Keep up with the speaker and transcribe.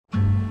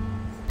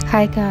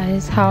Hi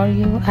guys, how are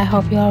you? I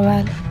hope you are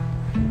well.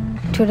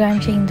 Today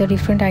I'm sharing the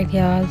different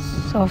ideas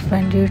of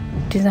branded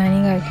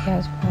designing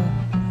ideas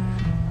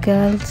for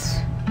girls.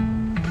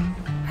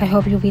 I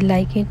hope you will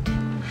like it.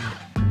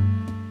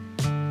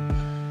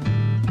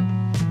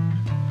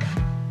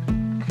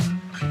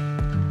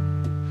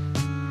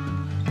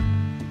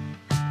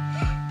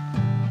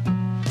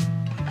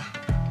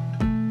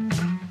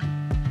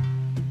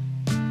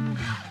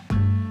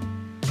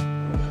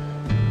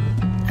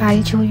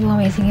 I'll show you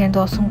amazing and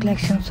awesome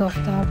collections of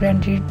the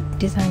branded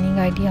designing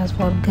ideas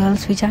for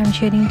girls which I'm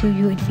sharing to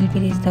you. It will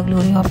be the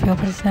glory of your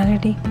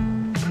personality.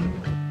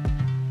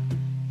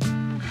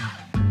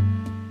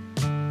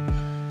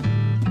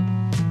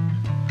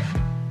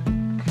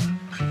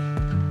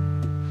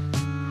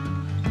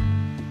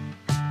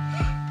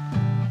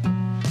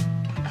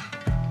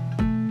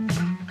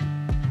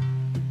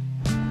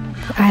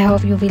 I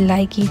hope you will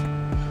like it.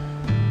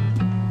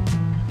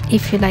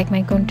 If you like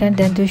my content,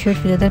 then do share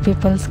it with other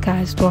people.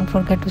 Guys, don't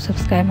forget to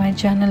subscribe my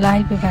channel.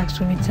 I'll be back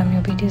soon with some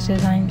new videos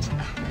designs.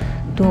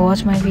 To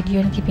watch my video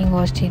and keeping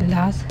watch till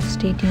last,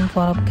 stay tuned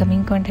for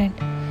upcoming content.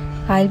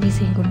 I'll be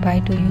saying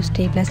goodbye to you.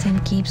 Stay blessed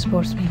and keep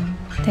sportsman.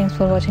 Thanks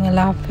for watching.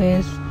 Allah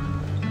Hafiz.